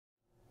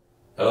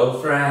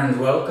Hello friends,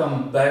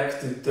 welcome back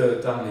to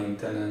Toyota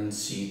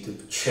Maintenance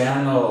YouTube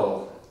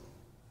channel.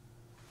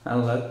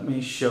 And let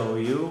me show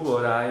you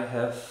what I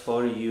have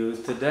for you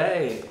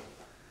today.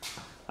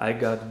 I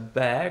got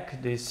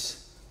back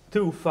this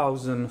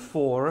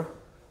 2004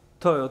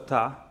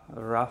 Toyota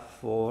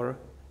RAV4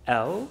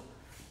 L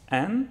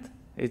and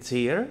it's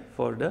here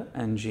for the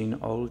engine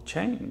oil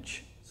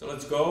change. So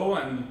let's go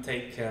and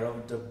take care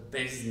of the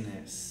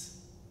business.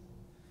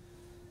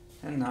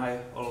 And I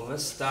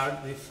always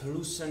start with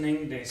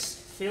loosening this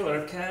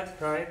filler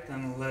cap, right,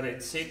 and let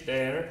it sit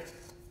there.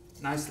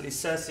 Nicely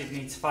says it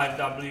needs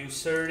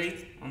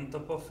 5W30 on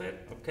top of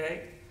it,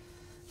 okay?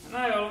 And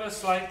I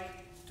always like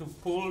to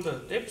pull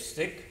the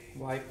dipstick,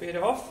 wipe it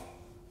off,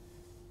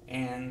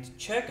 and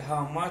check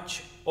how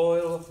much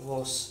oil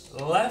was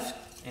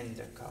left in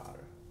the car.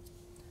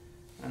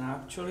 And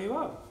actually,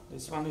 wow,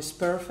 this one is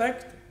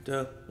perfect.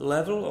 The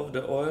level of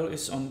the oil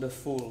is on the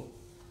full.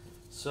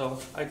 So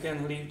I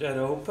can leave that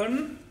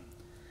open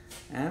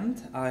and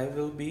I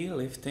will be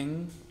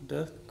lifting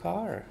the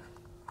car.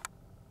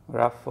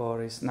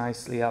 RAV4 is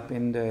nicely up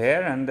in the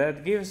air and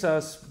that gives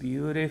us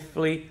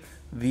beautifully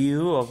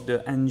view of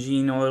the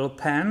engine oil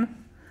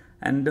pan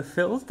and the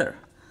filter.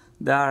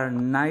 They are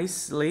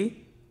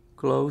nicely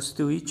close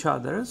to each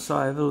other, so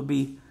I will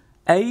be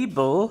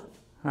able,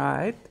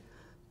 right,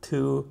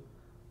 to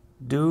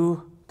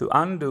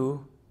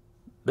undo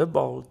the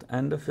bolt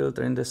and the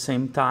filter in the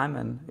same time,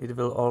 and it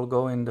will all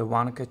go in the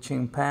one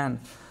catching pan.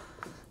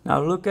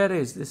 Now look at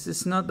this. This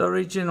is not the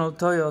original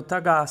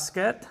Toyota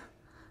gasket.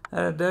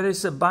 There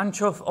is a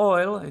bunch of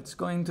oil. It's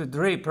going to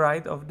drip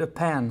right off the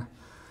pan.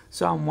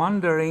 So I'm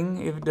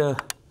wondering if the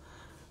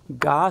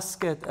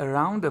gasket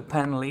around the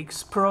pan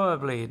leaks.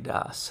 Probably it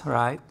does,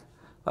 right?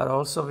 But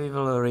also we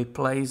will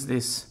replace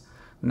this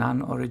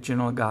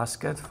non-original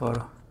gasket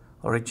for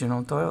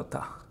original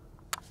Toyota.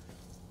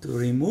 To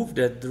remove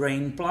that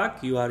drain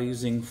plug, you are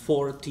using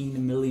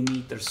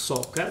 14mm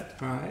socket,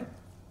 right?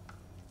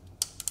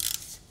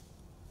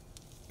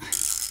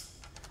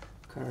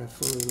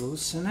 Carefully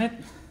loosen it.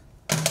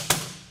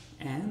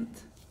 And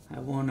I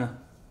wanna,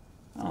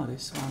 oh,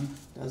 this one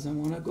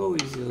doesn't wanna go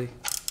easily.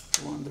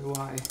 I wonder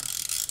why.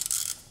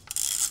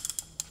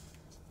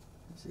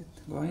 Is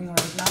it going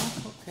right now?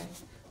 Okay.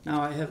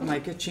 Now I have my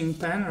catching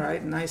pan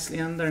right nicely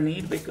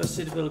underneath because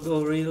it will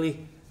go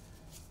really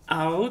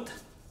out.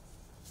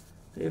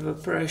 Give a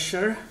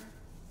pressure,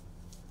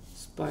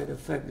 despite the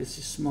fact this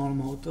is small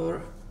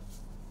motor,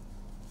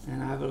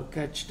 and I will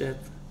catch that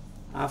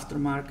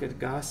aftermarket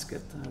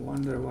gasket. I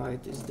wonder why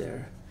it is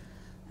there.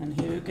 And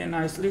here you can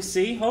nicely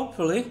see,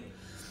 hopefully,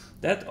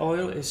 that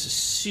oil is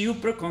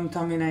super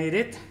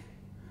contaminated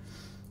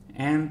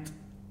and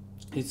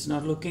it's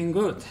not looking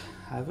good.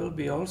 I will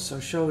be also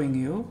showing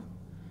you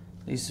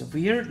this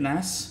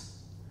weirdness,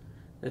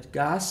 that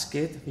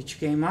gasket which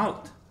came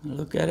out.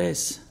 Look at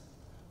this.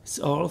 It's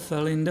all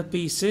fell into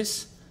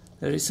pieces.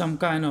 There is some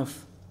kind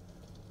of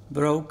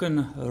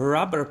broken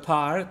rubber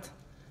part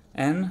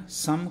and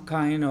some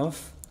kind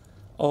of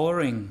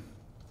O-ring.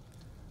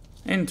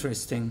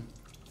 Interesting.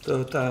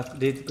 Toyota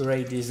did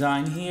great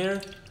design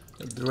here.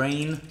 The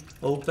drain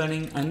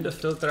opening and the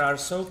filter are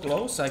so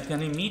close. I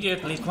can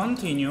immediately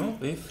continue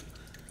with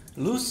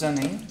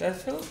loosening that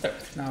filter.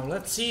 Now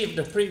let's see if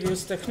the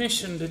previous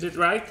technician did it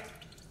right.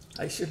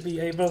 I should be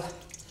able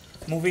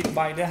to move it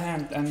by the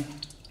hand, and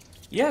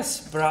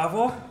yes,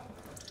 bravo.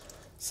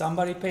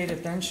 Somebody paid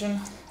attention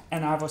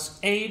and I was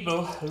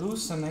able to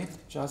loosen it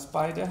just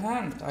by the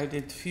hand. I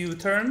did few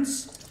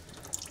turns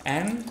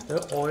and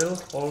the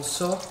oil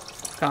also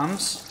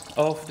comes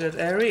off that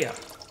area.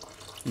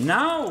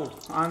 Now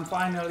I'm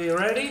finally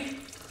ready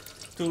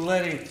to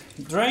let it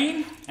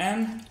drain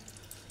and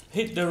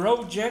hit the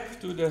road jack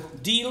to the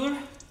dealer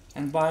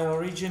and buy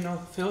original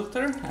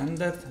filter and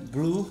that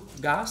blue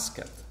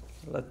gasket.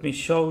 Let me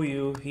show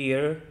you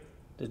here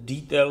the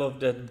detail of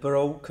that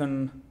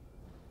broken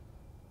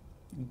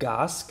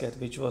gasket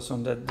which was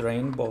on that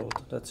drain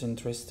bolt. That's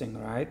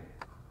interesting, right?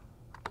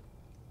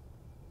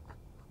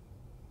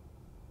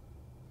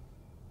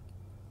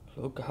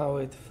 Look how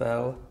it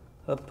fell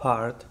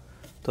apart,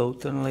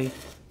 totally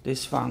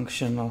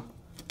dysfunctional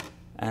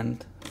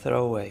and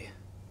throwaway.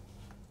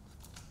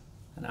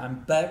 And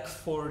I'm back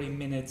 40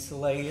 minutes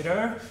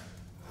later,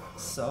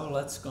 so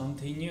let's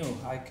continue.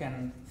 I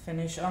can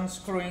finish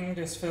unscrewing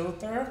this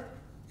filter.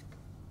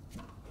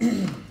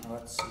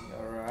 Let's see,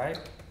 alright.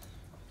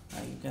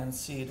 Now you can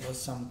see it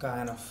was some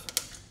kind of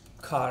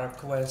car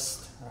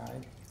quest,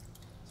 right?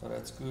 So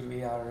that's good,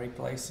 we are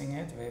replacing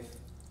it with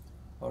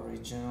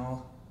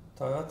original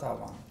Toyota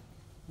one.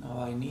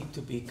 Now I need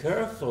to be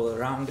careful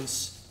around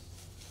this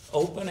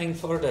opening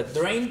for the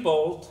drain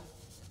bolt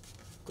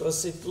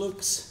because it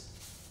looks,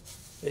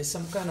 there's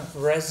some kind of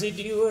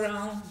residue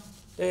around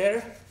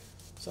there,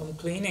 so I'm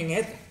cleaning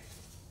it.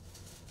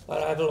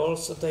 But I will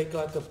also take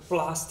like a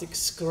plastic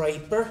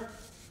scraper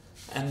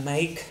and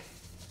make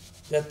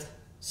that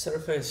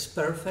surface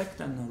perfect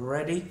and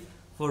ready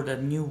for the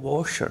new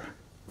washer.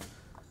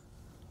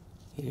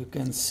 Here you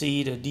can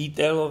see the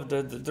detail of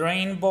the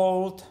drain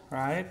bolt,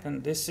 right?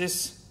 And this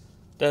is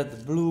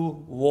that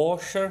blue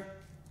washer.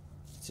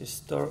 It's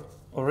the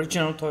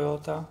original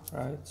Toyota,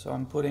 right? So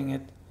I'm putting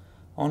it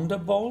on the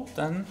bolt,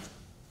 and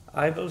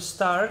I will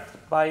start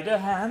by the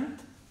hand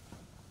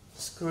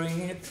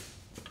screwing it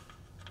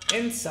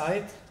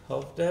inside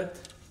of that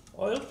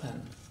oil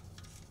pan.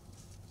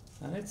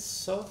 And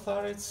so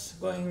far it's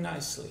going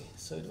nicely.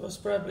 So it was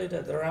probably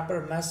that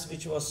rubber mess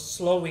which was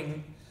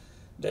slowing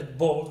that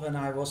bolt when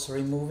I was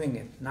removing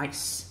it.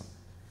 Nice.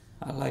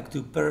 I like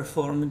to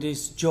perform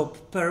this job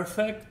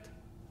perfect.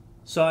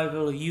 So I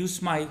will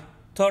use my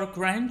torque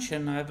wrench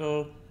and I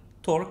will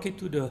torque it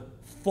to the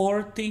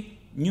 40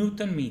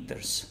 Newton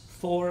meters.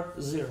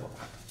 40.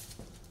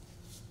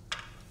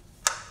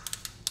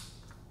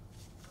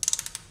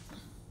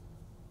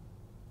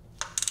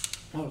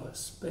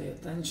 Always pay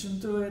attention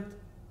to it.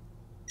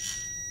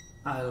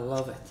 I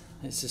love it.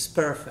 This is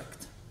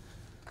perfect.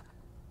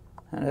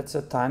 And it's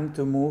a time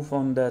to move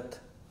on that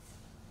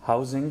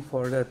housing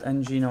for that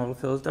engine oil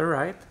filter,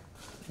 right?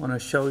 I want to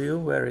show you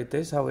where it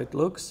is, how it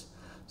looks.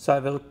 So I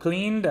will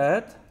clean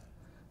that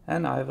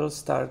and I will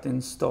start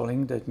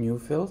installing that new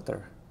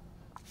filter.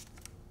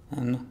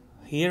 And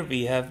here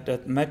we have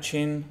that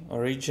matching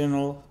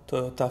original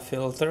Toyota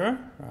filter,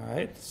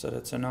 right? So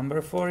that's a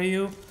number for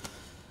you.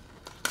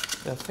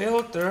 The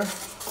filter,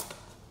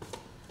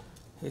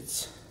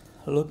 it's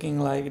looking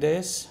like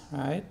this,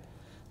 right?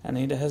 And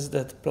it has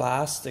that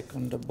plastic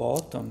on the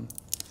bottom.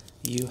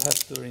 You have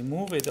to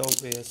remove it,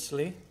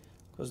 obviously,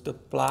 because the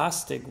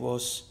plastic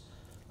was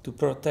to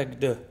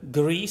protect the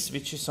grease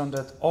which is on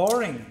that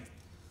O-ring.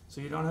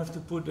 So you don't have to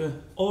put the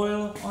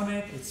oil on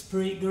it, it's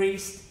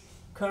pre-greased.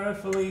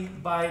 Carefully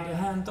by the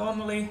hand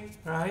only,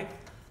 right?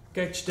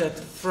 Catch that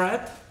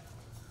thread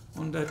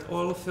on that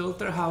oil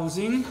filter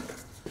housing,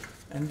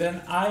 and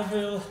then I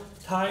will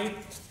tie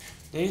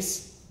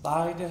this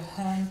by the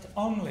hand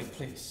only,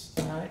 please,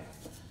 right?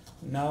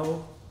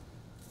 No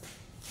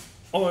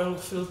oil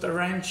filter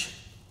wrench,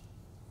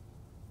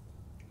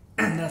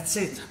 and that's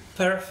it,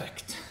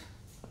 perfect.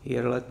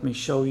 Here, let me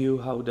show you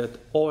how that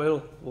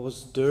oil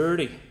was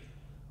dirty.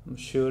 I'm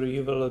sure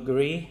you will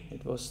agree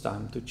it was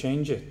time to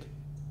change it.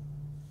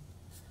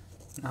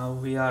 Now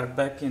we are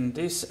back in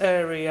this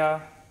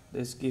area.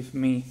 This gives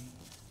me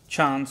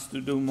chance to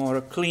do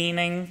more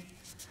cleaning,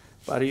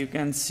 but you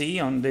can see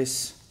on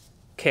this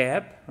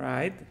cap,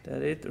 right,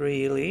 that it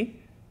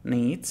really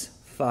needs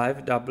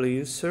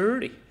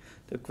 5W30.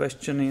 The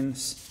question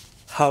is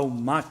how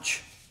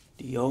much?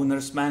 The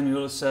owner's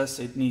manual says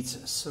it needs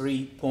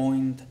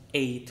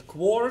 3.8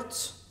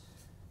 quarts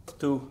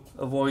to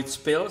avoid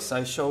spills.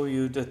 I show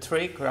you the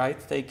trick, right?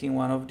 Taking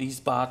one of these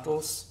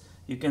bottles,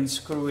 you can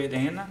screw it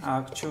in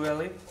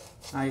actually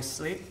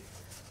nicely,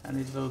 and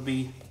it will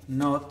be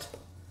not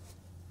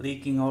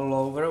leaking all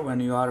over when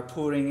you are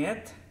pouring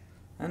it.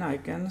 And I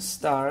can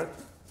start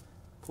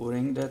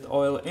pouring that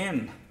oil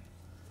in.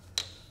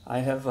 I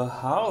have a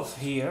half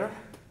here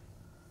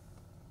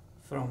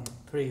from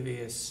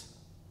previous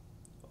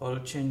oil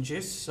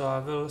changes, so I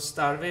will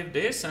start with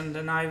this and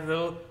then I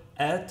will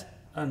add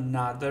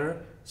another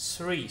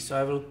 3. So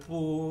I will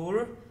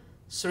pour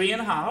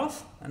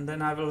 3.5 and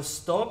then I will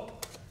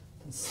stop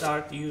and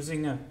start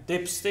using a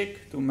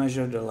dipstick to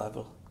measure the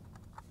level.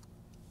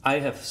 I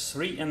have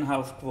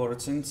 3.5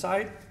 quarts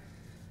inside.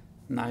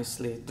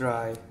 Nicely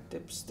dry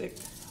dipstick.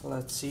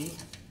 Let's see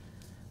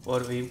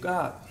what we've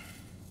got.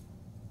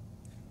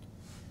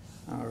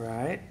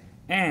 Alright,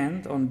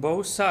 and on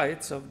both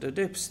sides of the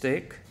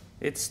dipstick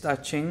it's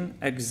touching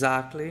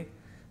exactly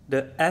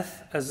the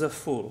F as a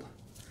full.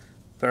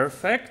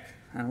 Perfect.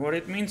 And what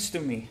it means to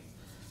me,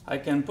 I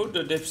can put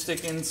the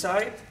dipstick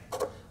inside,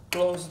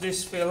 close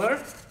this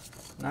filler,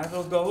 and I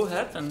will go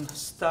ahead and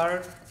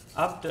start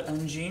up the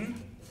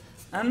engine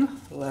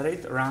and let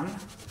it run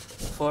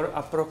for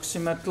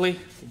approximately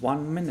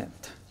 1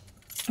 minute.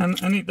 And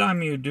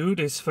anytime you do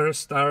this first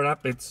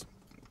startup, it's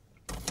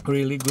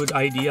really good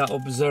idea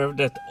observe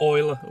that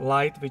oil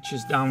light which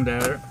is down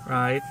there,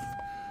 right?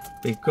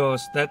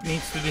 Because that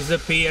needs to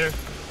disappear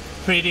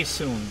pretty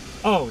soon.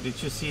 Oh,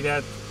 did you see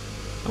that?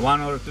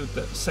 1 or 2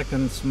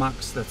 seconds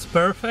max. That's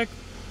perfect.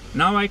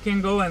 Now I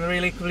can go and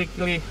really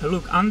quickly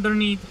look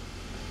underneath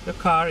the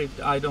car if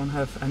I don't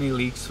have any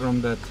leaks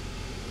from that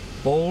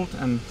bolt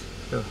and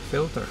the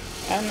filter.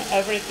 And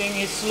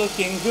everything is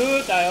looking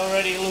good. I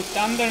already looked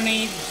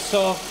underneath,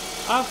 so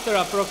after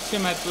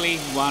approximately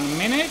 1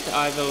 minute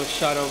I will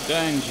shut off the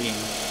engine.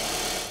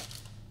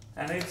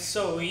 And it's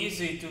so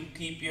easy to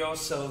keep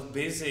yourself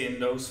busy in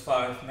those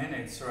 5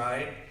 minutes,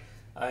 right?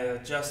 I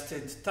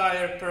adjusted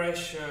tire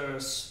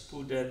pressures,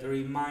 put that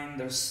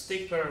reminder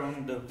sticker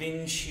on the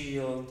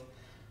windshield,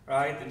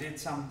 right? I did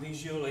some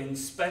visual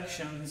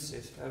inspections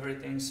if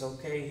everything's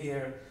okay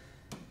here.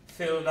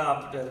 Filled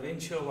up the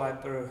windshield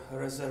wiper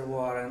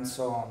reservoir and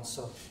so on.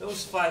 So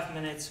those 5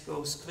 minutes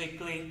goes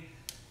quickly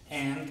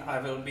and I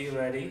will be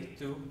ready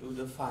to do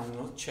the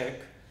final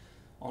check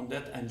on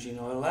that engine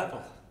oil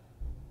level.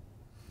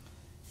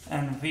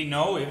 And we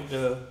know if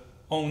the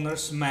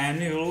owner's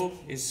manual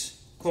is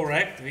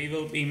correct, we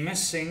will be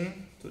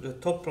missing to the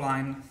top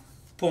line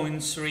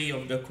 0.3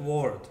 of the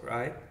quart,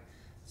 right?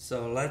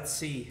 So let's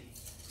see.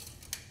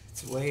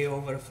 It's way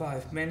over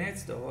 5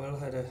 minutes. The oil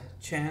had a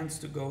chance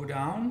to go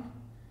down.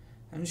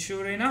 And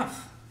sure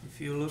enough, if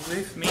you look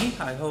with me,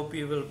 I hope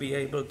you will be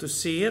able to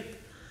see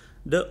it.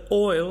 The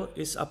oil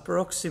is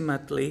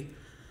approximately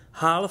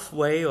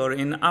halfway or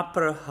in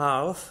upper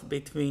half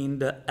between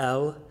the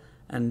L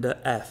and the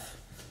F.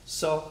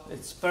 So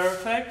it's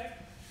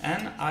perfect,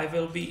 and I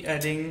will be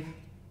adding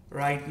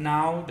right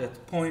now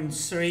that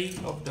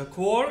 0.3 of the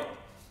quart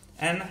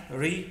and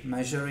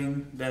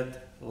re-measuring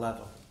that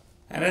level.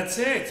 And that's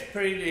it.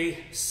 Pretty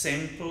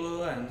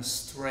simple and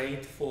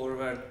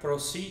straightforward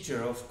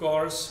procedure. Of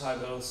course, I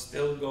will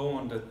still go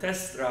on the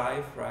test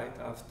drive right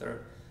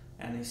after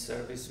any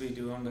service we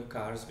do on the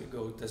cars. We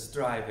go test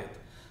drive it.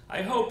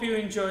 I hope you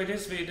enjoyed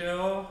this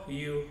video.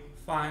 You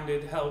find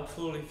it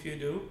helpful. If you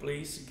do,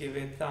 please give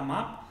it a thumb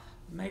up.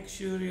 Make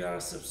sure you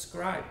are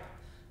subscribed.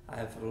 I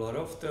have a lot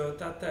of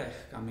Toyota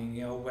tech coming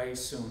your way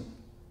soon.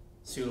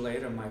 See you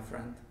later, my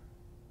friend.